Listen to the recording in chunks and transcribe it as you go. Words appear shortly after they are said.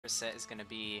set is gonna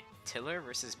be Tillur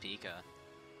versus Pika.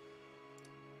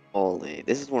 Holy,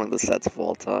 this is one of the sets of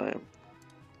all time.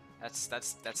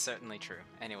 That's certainly true.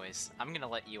 Anyways, I'm gonna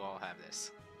let you all have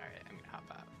this. Alright, I'm gonna hop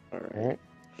out. Alright.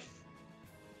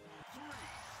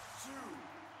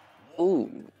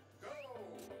 Ooh.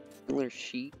 Tillur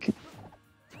Sheik.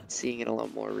 Seeing it a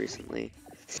lot more recently.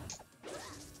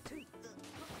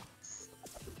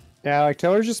 Yeah, like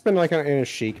Tillur's just been like in a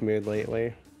Sheik mood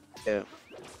lately. Yeah.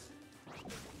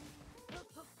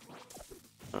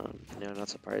 No, not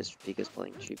surprised Pika's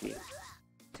playing Chibi.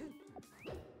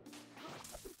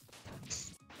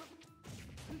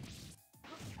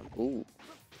 Ooh.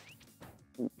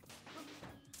 Ooh.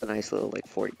 A nice little like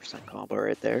 40% combo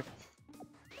right there.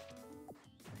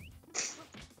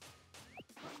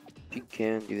 She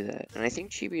can do that. And I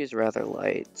think Chibi is rather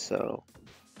light, so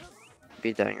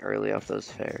be dying early off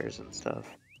those fairs and stuff.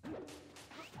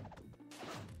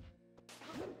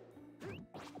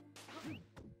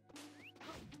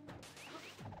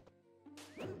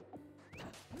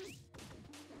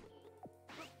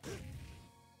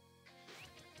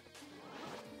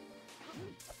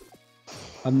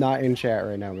 I'm not in chat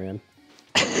right now, man.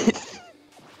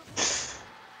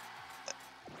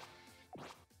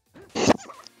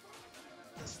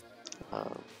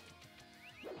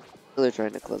 Really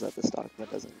trying to close out the stock,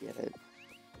 but doesn't get it.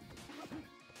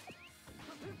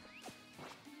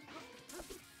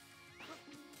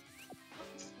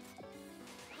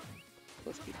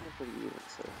 Let's keep them pretty even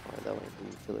so far. That way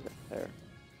we feel it there.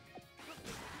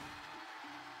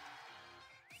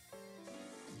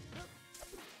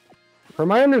 From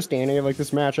my understanding of like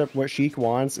this matchup, what Sheik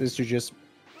wants is to just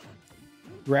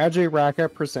gradually rack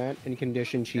up percent and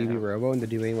condition Chibi-Robo into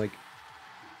doing like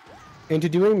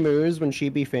moves when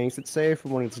Chibi thinks it's safe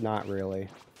and when it's not really.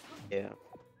 Yeah.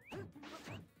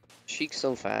 Sheik's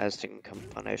so fast and can come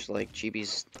punish like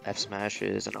Chibi's F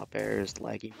smashes and up airs,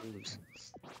 laggy moves.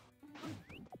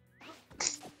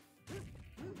 It's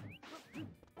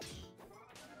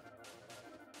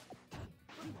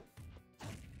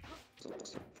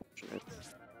almost unfortunate.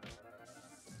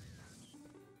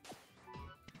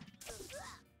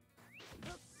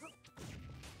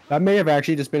 That may have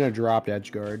actually just been a dropped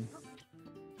edge guard.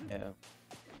 Yeah.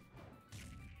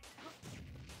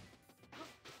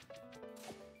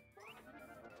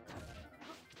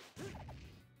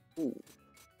 Ooh.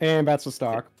 And that's the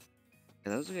stock.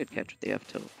 Yeah, that was a good catch with the F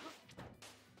tilt.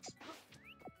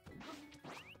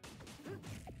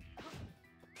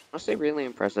 Honestly, really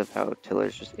impressive how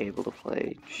Tillur's just able to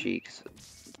play Sheiks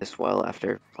this well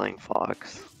after playing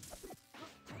Fox.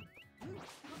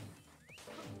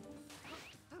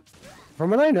 From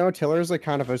what I know, Tillur's like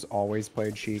kind of has always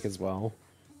played Sheik as well.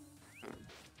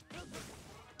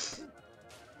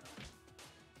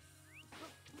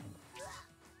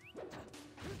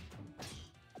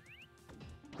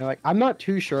 And, like, I'm not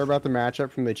too sure about the matchup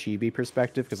from the Chibi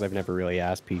perspective because I've never really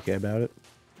asked Pika about it.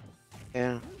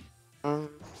 Yeah. I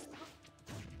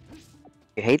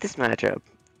hate this matchup.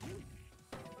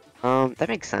 That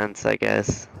makes sense, I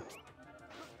guess.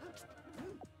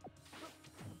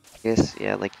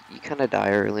 Yeah, like, you kind of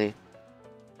die early.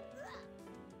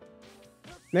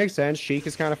 Makes sense. Sheik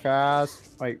is kind of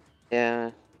fast. Like,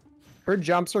 Yeah. her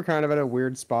jumps are kind of at a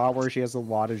weird spot where she has a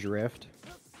lot of drift.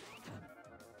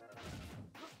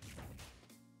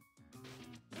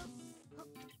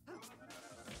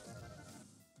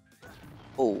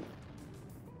 Oh.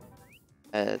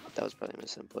 That was probably a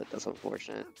misinput. That's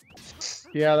unfortunate.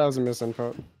 Yeah, that was a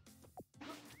misinput.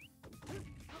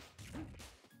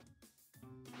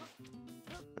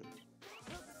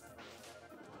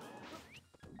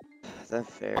 That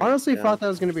fair. Honestly, thought that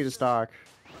was going to be the stock.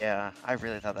 Yeah, I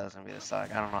really thought that was gonna be the stock.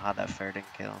 I don't know how that fair didn't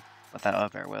kill, but that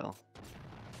up air will.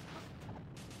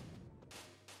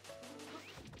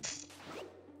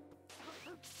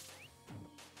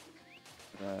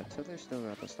 Tillur's still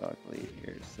got the stock lead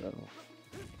here, so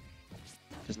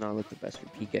does not look the best for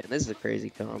Pika. And this is a crazy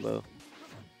combo.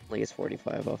 Only gets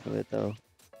 45 off of it though.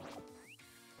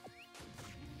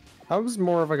 That was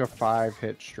more of like a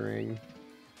 5-hit string.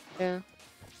 Yeah,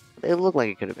 it looked like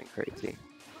it could have been crazy.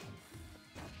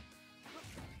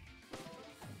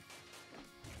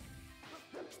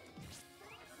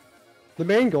 The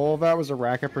main goal of that was to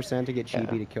rack up percent to get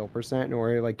Chibi to kill percent in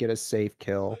order to like get a safe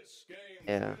kill.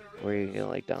 Yeah, where you can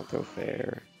like down throw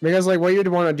fair. Because like what you'd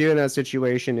want to do in that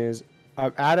situation is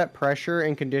add up pressure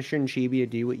and condition Chibi to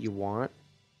do what you want.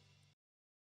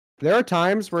 There are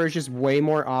times where it's just way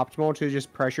more optimal to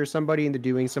just pressure somebody into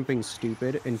doing something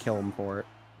stupid and kill them for it,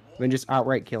 than just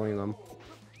outright killing them.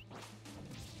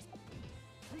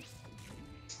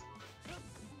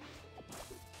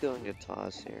 Going to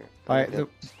toss here.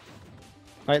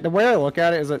 Like the way I look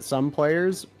at it is that some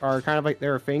players are kind of like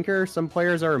they're a thinker, some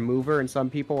players are a mover, and some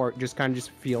people are just kind of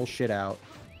just feel shit out.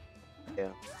 Yeah.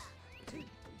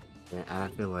 Yeah, and I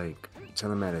feel like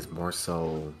Telemat is more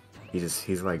so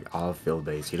he's like all field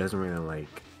based. He doesn't really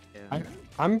like. Yeah.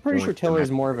 I'm pretty sure Going to Tiller is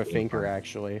match more of a game thinker plan.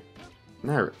 actually.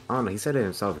 Not, I don't know. He said it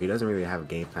himself. He doesn't really have a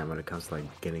game plan when it comes to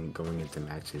like going into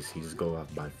matches. He just go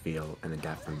off by feel and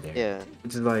adapt from there. Yeah.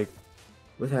 Which is like,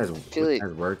 which has like-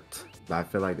 worked. But I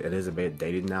feel like it is a bit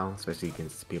dated now, especially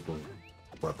against people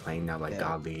who are playing now, like Yeah.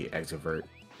 Godly, Extrovert.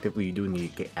 People you do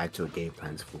need actual game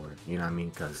plans for. You know what I mean?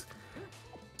 Because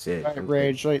shit. Right,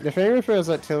 Rage, like the thing with it is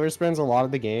that Tiller spends a lot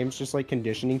of the games just like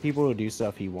conditioning people to do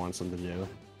stuff he wants them to do.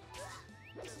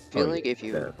 I feel Oh, like yeah, if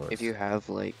of course. you have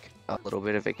like a little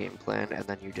bit of a game plan and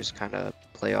then you just kind of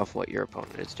play off what your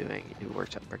opponent is doing, it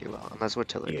works out pretty well. And that's what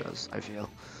Tiller Yeah. does, I feel.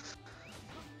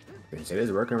 Shit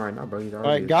is working right now, bro. He's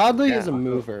already. Like Godly is a Yeah.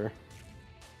 mover.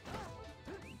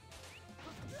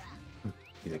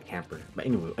 He's a camper. But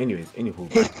anyways,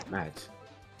 anywho, match.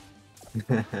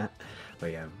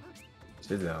 But yeah,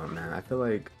 shit though, man. I feel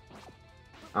like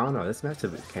I don't know. This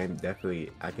matchup I can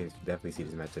definitely see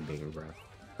this matchup being rough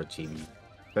for Chibi,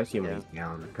 especially when Yeah. he's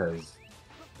down. Because,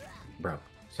 bro,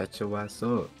 shut your ass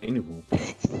up.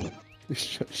 Anywho,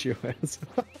 Shut your ass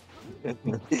up.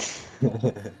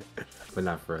 but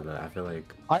not further. I feel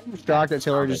like I'm shocked that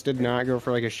Tiller just did not go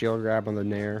for like a shield grab on the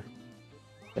Nair.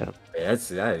 yeah, yeah,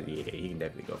 he can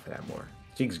definitely go for that more.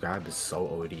 Cheek's grab is so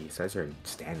OD, so that's her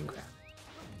standing grab.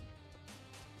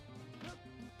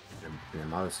 And the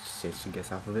modest shit she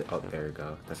gets off of it. Oh, there we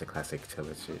go. That's a classic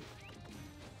Tiller shit.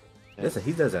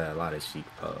 He does a lot of Sheik.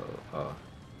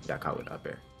 Got caught with up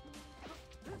air.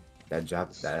 That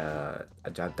drop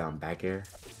down back air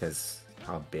because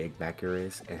how big back air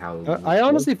is and how. I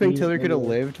honestly think Tiller could have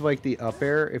lived like the up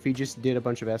air if he just did a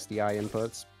bunch of SDI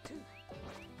inputs.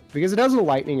 Because it has a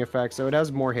lightning effect, so it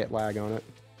has more hit lag on it.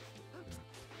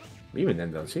 Even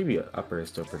then though, Chibi upper is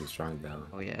still pretty strong though.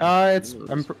 Oh yeah. I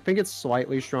think it's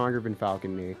slightly stronger than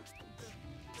Falcon Knee.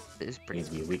 It's It pretty needs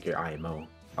to be a weaker IMO.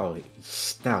 Oh,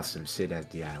 that was some shit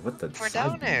SDI. What the? for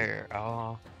down there.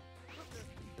 Oh.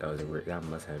 That was a weird. That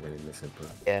must have been a misinput.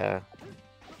 Yeah.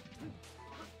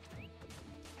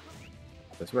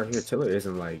 That's right here. Tiller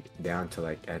isn't like down to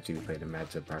like actually play the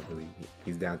matchup properly.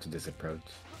 He's down to this approach,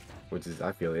 which is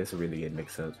I feel it's a really good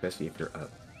mix up, especially if you're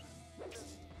up.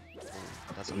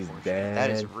 That's He's unfortunate. dead. That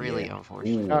is really yeah.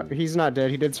 unfortunate. Ooh, He's not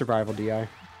dead. He did survival DI.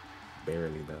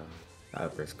 barely though. That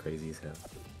upper's crazy as hell.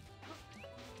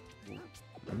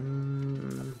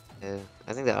 Yeah.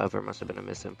 I think that upper must have been a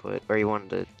misinput, or he wanted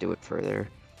to do it further.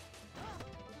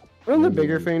 One of the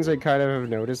bigger things I kind of have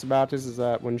noticed about this is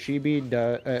that when Chibi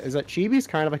does, is that Chibi's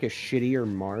kind of like a shittier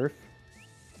Marth.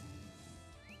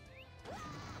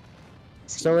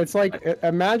 So it's like,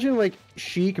 imagine like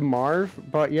Sheik Marth,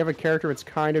 but you have a character that's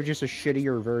kind of just a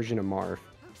shittier version of Marth.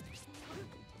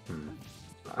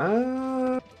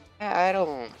 I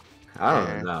don't.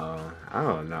 I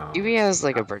don't know. Maybe he has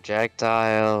like a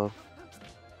projectile.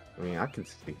 I mean, I can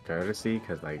see courtesy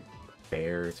because like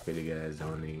Bear is pretty good at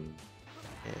zoning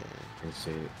and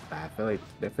shit. But I feel like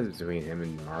the difference between him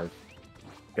and Marth,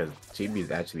 because Chibi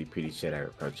is actually pretty shit at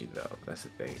approaching though. That's the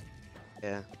thing.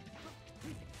 Yeah.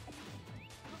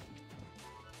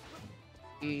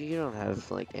 You don't have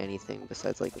like anything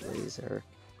besides like laser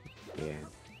Yeah.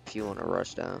 if you want to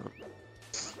rush down.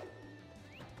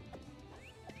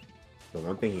 The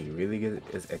one thing he really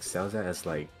excels at is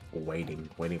like waiting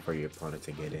for your opponent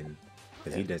to get in,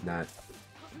 because he does not.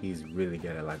 He's really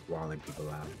good at like walling people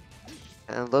out.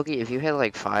 And Loki, if you hit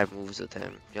like 5 moves with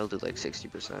him, you'll do like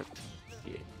 60%.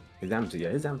 Yeah, his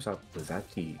damage shot was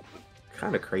actually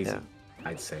kind of crazy. Yeah.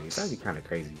 I'd say it's actually kind of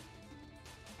crazy.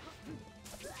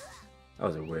 That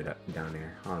was a weird down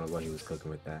there. I don't know what he was cooking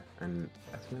with that. And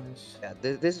that's nice. Yeah,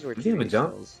 this is where Did he have a Chibi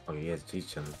jump? kills. Oh yeah,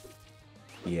 he's chilling.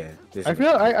 Yeah. I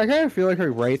kind of feel like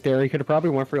right there, he could have probably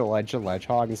went for a ledge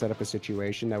hog and set up a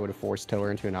situation that would have forced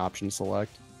Tiller into an option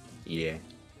select. Yeah.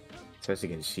 Especially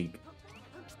against Sheik.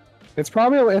 It's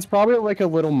probably like a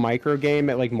little micro game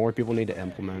that like more people need to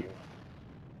implement.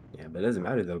 Yeah, but it doesn't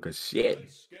matter though, cause shit.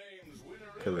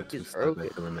 Killer 2 He's stuff broken.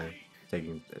 like Killer Man.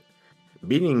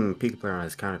 Beating ThePikaPlayer on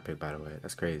his counter pick, by the way.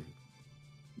 That's crazy.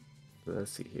 But let's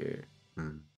see here.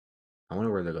 I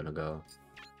wonder where they're gonna go.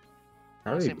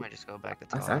 I would say might just go back to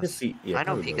toss. I can see. Yeah, I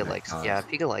know probably go Pika back likes. toss. Yeah,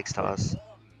 Pika likes toss.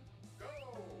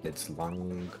 It's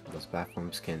long. Those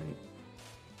platforms can.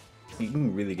 You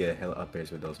can really get a hell up airs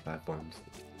with those platforms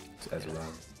as well.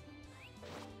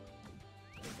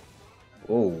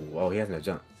 Oh, he has no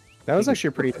jump. That was actually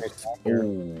a pretty nice block here.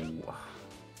 Oh,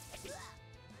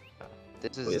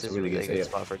 This is it's this really is a good really good save.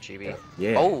 spot for Chibi.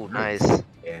 yeah. Oh, nice.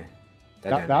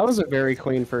 That was a very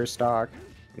clean first stock.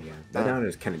 Yeah, that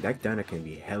downer can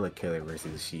be hella killer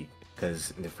versus Sheik,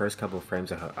 because in the first couple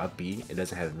frames of her up B, it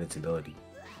doesn't have invincibility,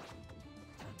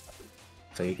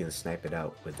 so you can snipe it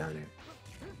out with downer.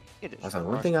 Also,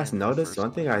 one thing I noticed,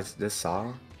 one thing I just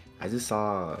saw.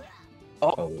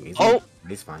 Oh, he's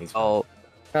fine. He's fine.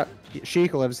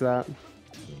 Sheik lives that.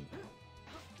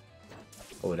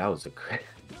 Oh, that was a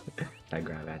that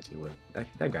grab actually would.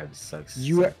 That grab sucks.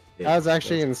 That was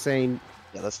actually insane.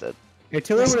 Yeah, that's dead. If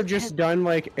Tillur would have just done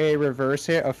like a reverse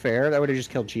hit of fair, that would have just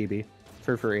killed Chibi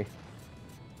for free.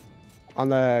 On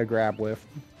the grab whiff.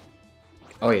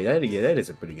 Oh yeah, that is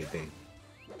a pretty good thing.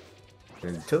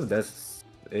 And Tillur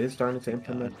is starting to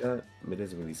implement that, but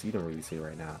you don't really see it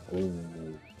right now.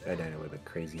 Ooh, that done it with the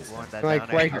craziest.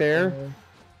 Like right there.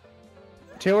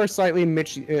 Tillur slightly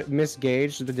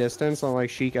misgauged the distance on like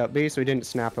Sheik up B, so he didn't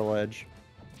snap the ledge.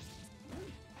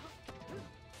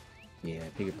 Yeah,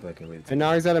 ThePikaPlayer can really. And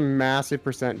now he's at a massive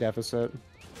percent deficit.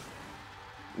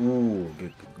 Ooh,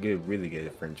 good, really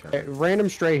good French try. Random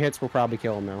stray hits will probably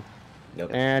kill him now. Yep.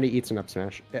 And he eats an F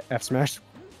smash.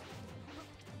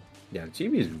 Yeah,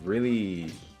 Chibi is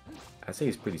really, I say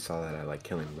he's pretty solid at like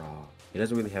killing raw. He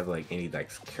doesn't really have like any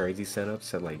like crazy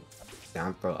setups at like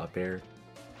down throw up air.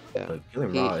 Yeah. But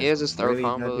killing raw He has his throw really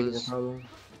not big of a combos. problem.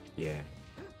 Yeah.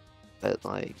 But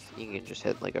like you can just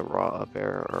hit like a raw up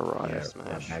air or a raw Yeah, F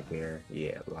smash. back air.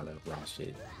 Yeah, a lot of raw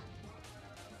shit.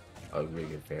 Oh, really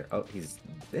good fair. Oh, he's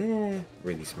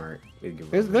really smart. Really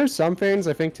good. There's some things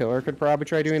I think Tillur could probably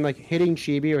try doing, like hitting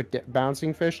Chibi with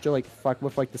bouncing fish to like fuck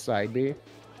with like the side B.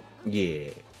 Yeah,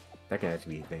 that can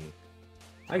actually be a thing.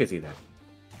 I can see that.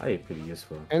 That'd be pretty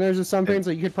useful. And there's just some things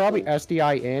that you could probably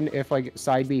SDI in if like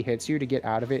side B hits you to get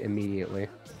out of it immediately.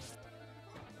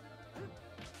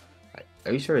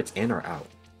 Are you sure it's in or out?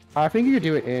 I think you could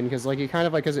do it in because like it kind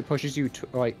of like because it pushes you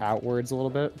like outwards a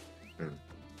little bit.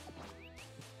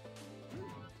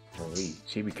 Holy,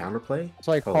 Chibi counterplay? It's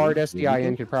like Holy, hard SDI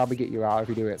in could probably get you out if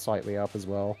you do it slightly up as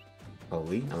well.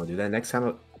 Holy, I'm gonna do that next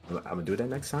time. I'm gonna do that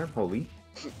next time. Holy,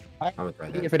 I'm gonna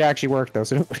try that. If it actually worked though,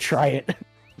 so don't try it.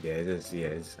 Yeah, it is. Yeah,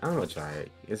 I'm gonna try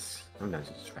it. I'm not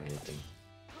just trying anything.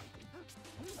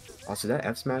 Also, that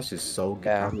F smash is so good,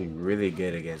 probably really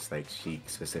good against like Sheik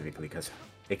specifically because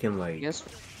it can like it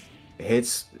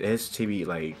hits Chibi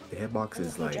like the hitbox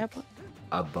is like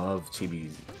above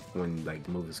Chibi's when like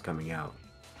the move is coming out,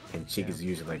 and Sheik is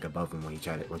usually like above him when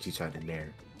she tried to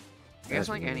nair. I guess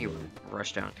like any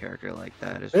rushdown character like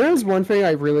that is. There is one thing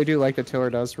I really do like that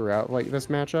Tillur does throughout like this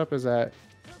matchup is that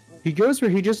he goes for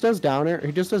he just does down air,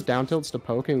 he just does down tilts to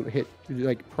poke and hit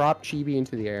like prop Chibi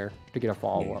into the air to get a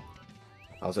follow up.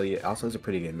 Also, yeah, also it's a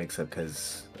pretty good mix up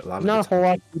because a lot of not a whole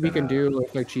lot Chibi can do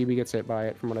if like Chibi gets hit by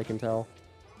it, from what I can tell.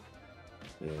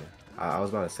 Yeah, I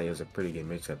was about to say it was a pretty good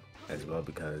mix up as well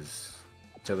because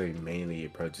Tillur mainly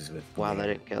approaches with. Wow, that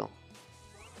didn't kill.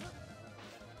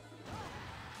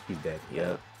 He's dead.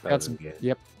 Yep. That's good.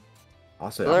 Yep.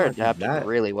 Also, Tillur adapted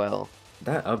really well.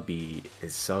 That up B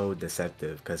is so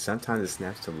deceptive because sometimes it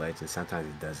snaps to ledge and sometimes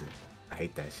it doesn't. I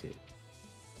hate that shit.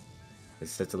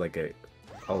 It's such a like a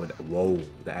whoa.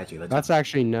 That's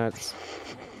actually nuts.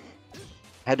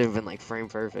 Had to have been like frame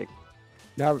perfect.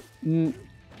 Now,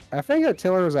 I think that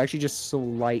Tillur was actually just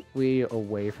slightly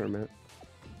away from it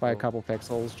by a couple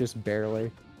pixels, just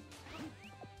barely.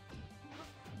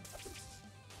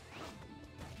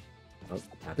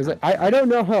 Because I don't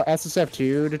know how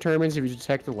SSF2 determines if you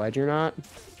detect the ledge or not.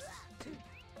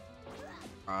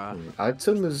 I'd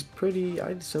assume it's pretty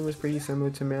similar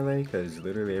to Melee because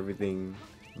literally everything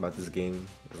about this game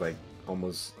is like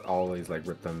almost always like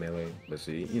ripped on Melee. But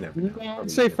see, you know. I'd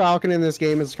say Falcon in this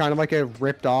game is kind of like a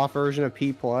ripped off version of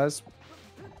P+,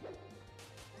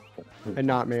 and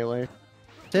not Melee.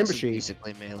 Same for Sheik.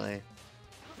 Basically Melee.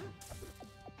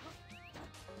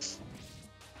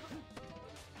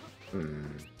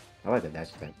 I like the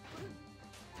dash attack.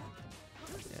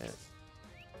 Yeah.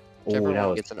 Oh, that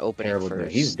was gets an opening terrible.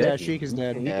 first. He's dead. Yeah, Sheik is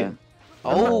dead. Yeah.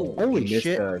 Oh, holy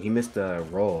shit! He missed the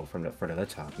roll for the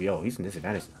ledge hop. Yo, he's in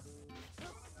disadvantage now.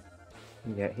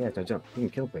 Yeah, he had to jump. He can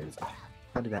kill players. Oh,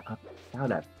 how did that up? How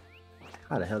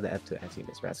the hell did F2 actually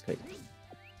miss? That's crazy.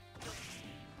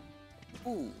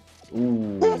 Ooh.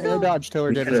 The dodge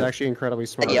Tillur did is actually incredibly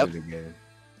smart. Yep. Really good.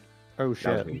 Oh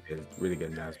That shit. was really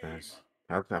good down smash.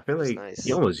 I feel like nice.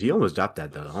 he almost dropped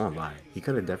that though. I won't lie. He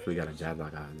could have definitely got a jab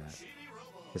lock out of that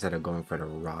instead of going for the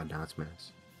raw down smash.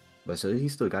 But so he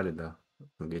still got it though.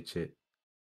 Some good shit.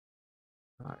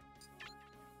 All right.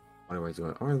 Wonder where he's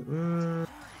going.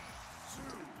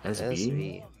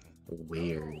 SB.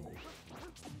 Weird.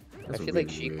 I feel like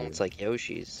Sheik wants like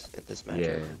Yoshi's in this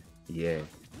matchup. Yeah.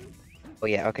 Oh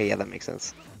yeah, okay, yeah, that makes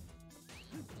sense.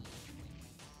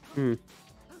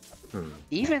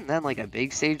 Even then, like a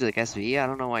big stage like SV, I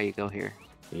don't know why you go here.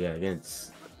 Yeah,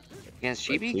 against Chibi, because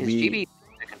Chibi- Chibi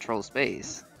can control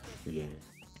space. yeah.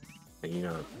 And, you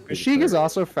know, Sheik is PikaPlayer-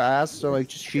 also fast, so like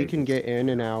she can Crazy. get in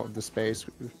and out of the space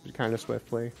kind of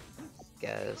swiftly.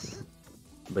 Guess.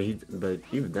 But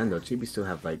even then though, Chibi still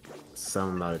have like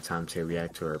some amount of time to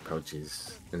react to her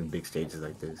approaches in big stages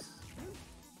like this.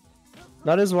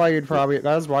 That is why you'd probably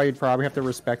have to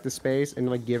respect the space and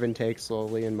like give and take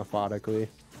slowly and methodically.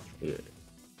 Yeah.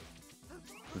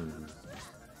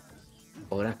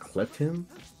 Oh, that clipped him?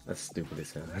 That's stupid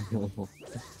as hell.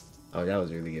 Oh, that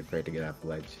was really good for it to get off the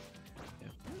ledge. Yeah.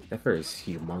 That fur is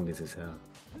humongous as hell.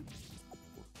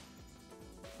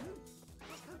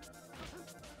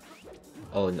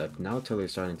 Oh, now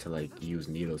Tillur's starting to like use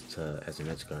needles as an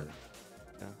edge guard.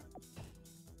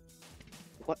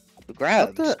 What?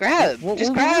 Grab! What Just grab! What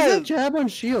Just was that grab! jab on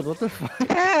shield? What the fuck?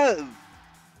 Grab!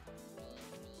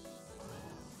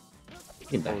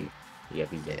 He died. Yeah,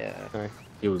 he's dead. Yeah. Alright.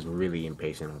 He was really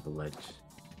impatient on the ledge.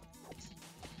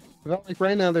 Well, like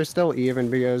right now they're still even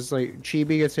because like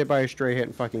Chibi gets hit by a stray hit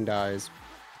and fucking dies.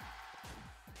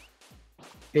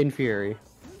 In Fury.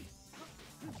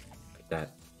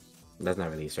 That's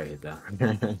not really a straight hit though.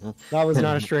 That was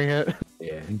not a stray hit.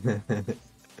 Yeah.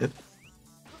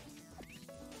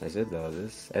 That's it though.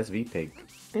 This SV pick,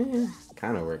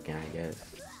 kind of working, I guess.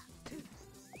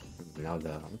 No,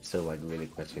 though, I'm still like really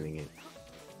questioning it.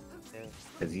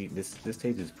 Cause this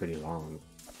stage is pretty long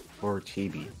for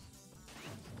Chibi.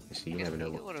 You never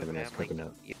know what the next cooking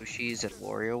up. Yoshi's and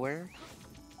WarioWare.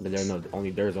 But there's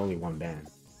only one band.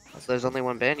 There's only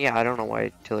one band? Yeah, I don't know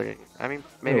why Tillur didn't. I mean,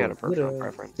 maybe out of personal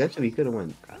preference. Essentially, he could have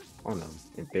went, I don't know,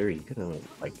 in theory, he could have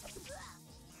went, like,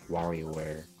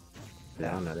 WarioWare. I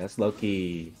don't know, that's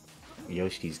low-key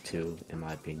Yoshi's too, in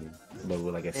my opinion. But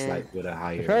with, like, with a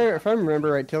higher... If I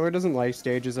remember right, Tillur doesn't like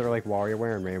stages that are like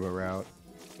WarioWare and Rainbow Route.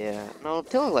 Yeah, no,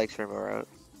 Tillur likes Rainbow Route.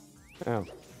 Oh.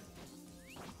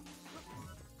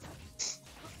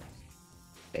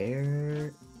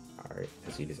 There... Alright,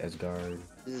 let's see this edge guard.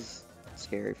 This is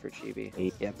scary for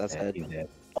Chibi. Yeah, that's head. He's dead.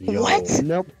 What?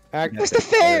 Nope. What's the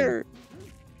fair?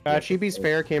 Chibi's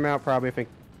fair came out probably, I think,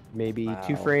 maybe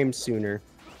 2 frames sooner.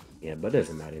 Yeah, but it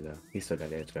doesn't matter though. He still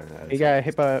got the edge guard. He got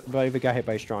hit by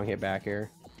a strong hit back air.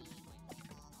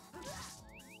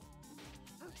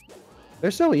 They're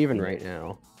still even right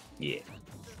now. Yeah.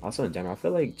 Also in general, I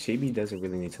feel like Chibi doesn't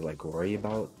really need to like worry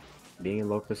about being in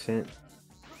low percent.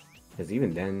 Because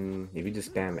even then, if you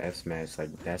just spam F smash,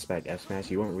 like dash back F smash,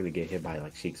 you won't really get hit by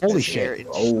like Sheik's. Holy shit!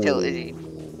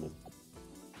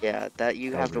 Yeah, that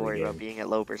you have to worry about being at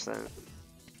low percent.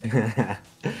 I'm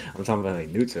talking about like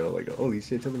neutral, like holy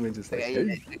shit, Tillerman just like.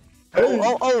 Hey.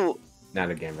 Oh! Not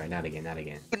again, right? Not again.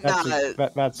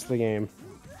 That's the game.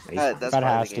 That's that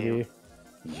has to be.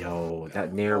 Yo,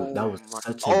 that nair, that was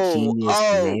such a genius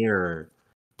nair.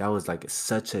 That was like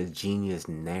such a genius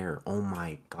nair. Oh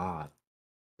my god.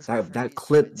 That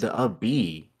clipped the up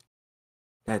B.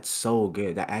 That's so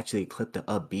good. That actually clipped the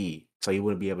up B, so you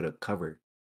wouldn't be able to cover.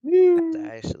 That's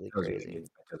actually crazy.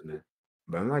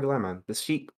 But I'm not gonna lie, man. The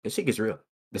Sheik is real.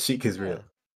 The Sheik is real.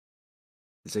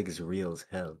 The Sheik is real as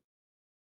hell.